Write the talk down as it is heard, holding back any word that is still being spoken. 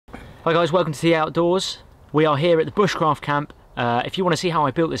Hi guys, welcome to the outdoors. We are here at the Bushcraft Camp. If you want to see how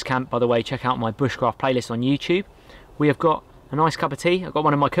I built this camp, by the way, check out my Bushcraft playlist on YouTube. We have got a nice cup of tea. I've got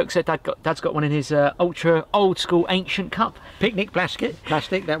one in my cook set. Dad's got one in his ultra old school ancient cup. Picnic plastic,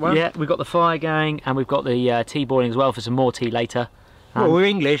 that one. Yeah, we've got the fire going and we've got the tea boiling as well for some more tea later. Well, we're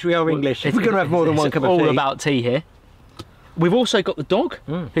English, we are English. If we're going to have more than one cup of tea. It's all about tea here. We've also got the dog,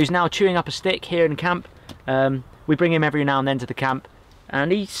 who's now chewing up a stick here in camp. We bring him every now and then to the camp.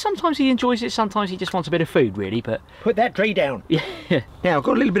 And sometimes he enjoys it, sometimes he just wants a bit of food, really, but... Put that tree down. Yeah. Now, I've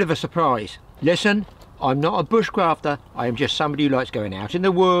got a little bit of a surprise. Listen, I'm not a bushcrafter. I am just somebody who likes going out in the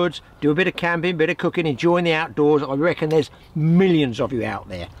woods, do a bit of camping, bit of cooking, enjoying the outdoors. I reckon there's millions of you out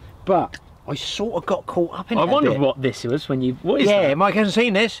there. But I sort of got caught up in it. I wondered what this was when you... What is that? Yeah, Mike hasn't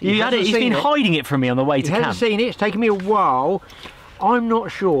seen this. He's been hiding it from me on the way to camp. He hasn't seen it. It's taken me a while. I'm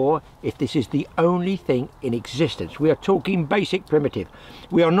not sure if this is the only thing in existence. We are talking basic primitive.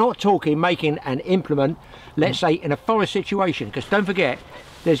 We are not talking making an implement, let's say, in a forest situation, because don't forget,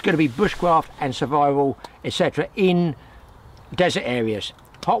 there's going to be bushcraft and survival, etc. in desert areas.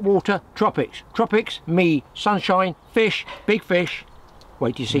 Hot water, tropics. Tropics, me, sunshine, fish, big fish.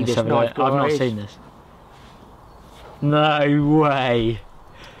 Wait till you see this knife, guys. I've not seen this. No way.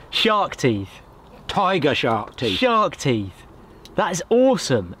 Shark teeth. Tiger shark teeth. Shark teeth. That is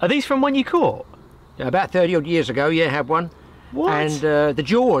awesome. Are these from when you caught? About 30 odd years ago, yeah, had one. What? And the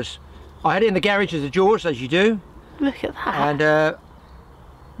jaws. I had it in the garage as the jaws, as you do. Look at that. And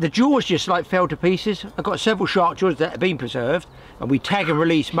the jaws just like fell to pieces. I've got several shark jaws that have been preserved, and we tag and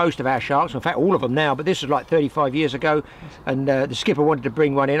release most of our sharks, in fact all of them now, but this was like 35 years ago, and the skipper wanted to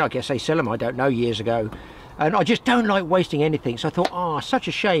bring one in. I guess they sell them, I don't know, years ago. And I just don't like wasting anything, so I thought, oh, such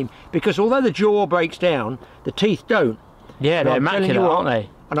a shame, because although the jaw breaks down, the teeth don't. Yeah, they're immaculate, aren't they?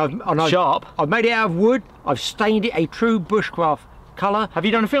 And sharp. I've made it out of wood. I've stained it a true bushcraft colour. Have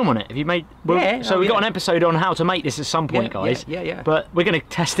you done a film on it? Have you made? Well, yeah. So we've got an episode on how to make this at some point, guys. Yeah. But we're going to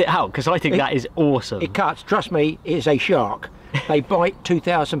test it out because I think that is awesome. It cuts. Trust me, it is a shark. They bite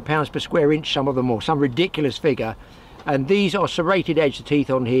 2,000 pounds per square inch. Some of them, or some ridiculous figure. And these are serrated edge teeth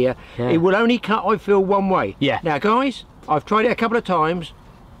on here. Yeah. It will only cut, I feel, one way. Yeah. Now, guys, I've tried it a couple of times.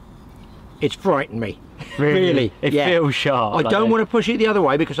 It's frightened me. Really? It feels sharp. I don't want to push it the other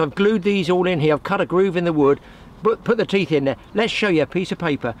way because I've glued these all in here. I've cut a groove in the wood, but put the teeth in there. Let's show you a piece of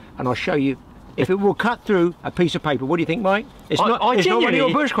paper and I'll show you if it will cut through a piece of paper. What do you think, Mike? It's not one of your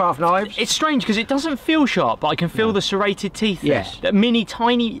bushcraft knives. It's strange because it doesn't feel sharp, but I can feel the serrated teeth there. Yes. Mini,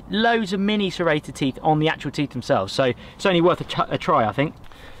 tiny, loads of mini serrated teeth on the actual teeth themselves. So it's only worth a try, I think.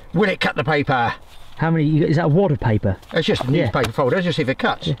 Will it cut the paper? How many? Is that a wad of paper? It's just a newspaper folder. Let's just see if it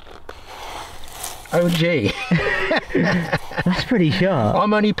cuts. Yeah. Oh gee. That's pretty sharp.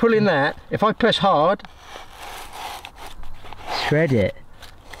 I'm only pulling that. If I press hard, shred it.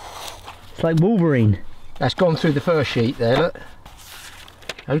 It's like Wolverine. That's gone through the first sheet there, look.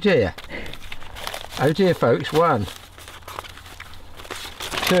 Oh dear. Oh dear, folks. 1,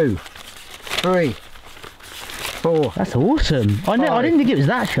 2, 3, 4. That's awesome. 5, I didn't think it was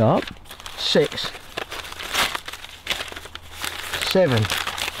that sharp. 6, 7,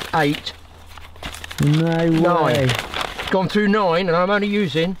 8. No way. 9. Gone through 9, and I'm only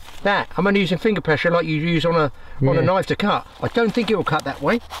using that. I'm only using finger pressure like you use on a knife to cut. I don't think it will cut that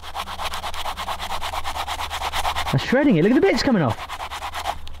way. I'm shredding it. Look at the bits coming off.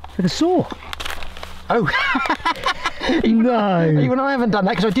 Like a saw. Oh. No. Even I haven't done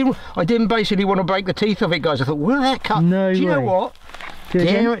that because I didn't basically want to break the teeth of it, guys. I thought, will that cut? No. Do you know what?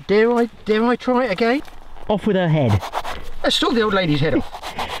 Dare I try it again? Off with her head. Let's saw the old lady's head off.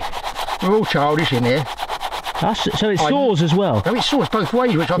 We're all childish in here. So it saws as well? No, it saws both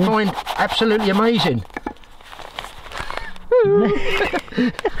ways, which I find absolutely amazing.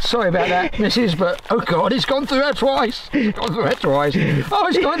 Sorry about that, missus, but oh god, it's gone through her twice. It's gone through her twice. Oh,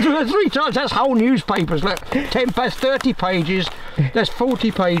 it's gone through her 3 times. That's whole newspapers. Look, 10 past 30 pages. That's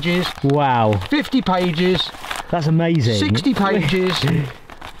 40 pages. Wow. 50 pages. That's amazing. 60 pages.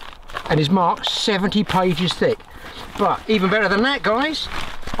 And it's marked 70 pages thick. But even better than that, guys,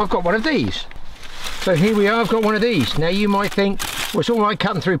 I've got one of these. So here we are, I've got one of these. Now you might think, well, it's all right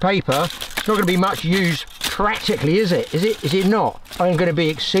cutting through paper. It's not going to be much use practically, is it? Is it not? I'm going to be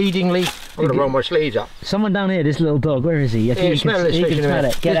exceedingly... I'm going to roll my sleeves up. Someone down here, this little dog, where is he? Yeah, smell this fish in a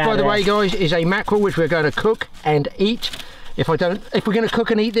minute. This, by the way, guys, is a mackerel which we're going to cook and eat. If we're going to cook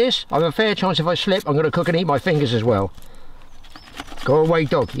and eat this, I have a fair chance if I slip, I'm going to cook and eat my fingers as well. Go away,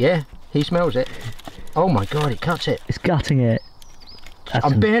 dog. Yeah, he smells it. Oh my god, it cuts it. It's gutting it.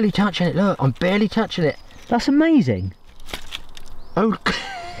 I'm barely touching it, look, I'm barely touching it. That's amazing. Oh,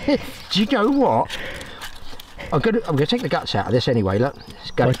 do you know what? I'm gonna take the guts out of this anyway. Look,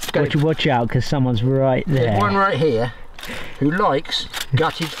 watch out, because someone's right there. There's one right here who likes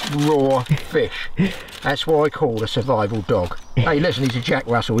gutted raw fish. That's what I call a survival dog. Hey, listen, he's a Jack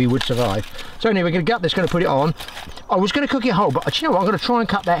Russell, he would survive. So anyway, we're going to gut this, going to put it on. I was going to cook it whole, but you know what, I'm going to try and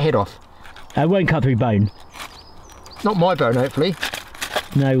cut that head off. It won't cut through bone. Not my bone, hopefully.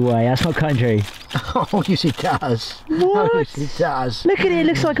 No way, that's not cutting through. Oh, yes it does. What? Oh, yes it does. Look at it, it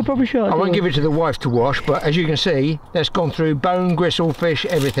looks like a proper shot. I won't give it to the wife to wash, but as you can see, that's gone through bone, gristle, fish,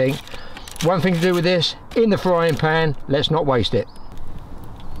 everything. One thing to do with this, in the frying pan, let's not waste it.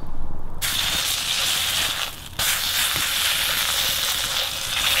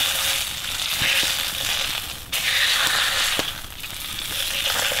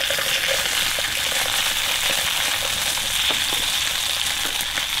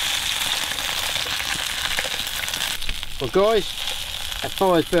 Well guys, that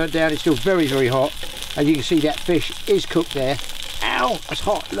fire's burnt down, it's still very, very hot. As you can see, that fish is cooked there. Ow, it's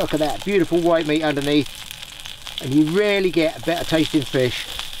hot, look at that, beautiful white meat underneath. And you rarely get a better tasting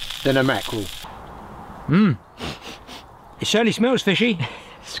fish than a mackerel. Mmm. It certainly smells fishy.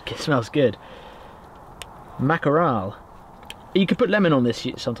 It smells good. Mackerel. You could put lemon on this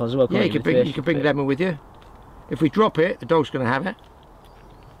sometimes as well. Yeah, you could bring lemon with you. If we drop it, the dog's going to have it.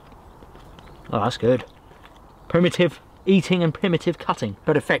 Oh, that's good. Primitive eating and primitive cutting.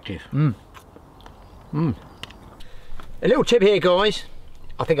 But effective. Mmm. Mmm. A little tip here, guys.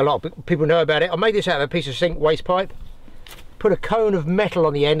 I think a lot of people know about it. I made this out of a piece of sink waste pipe. Put a cone of metal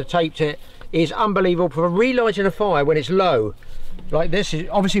on the end and taped it. It's unbelievable for relighting a fire when it's low. Like this.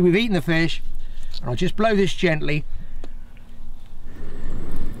 Obviously we've eaten the fish. And I'll just blow this gently.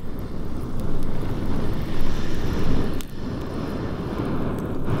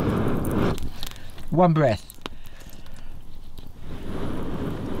 One breath.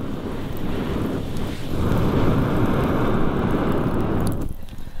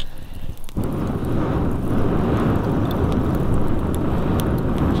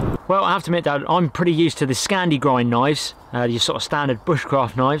 Well, I have to admit, Dad, I'm pretty used to the Scandi grind knives, your sort of standard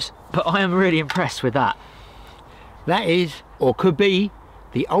bushcraft knives, but I am really impressed with that. That is, or could be,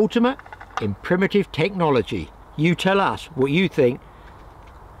 the ultimate in primitive technology. You tell us what you think.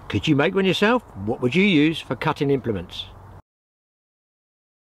 Could you make one yourself? What would you use for cutting implements?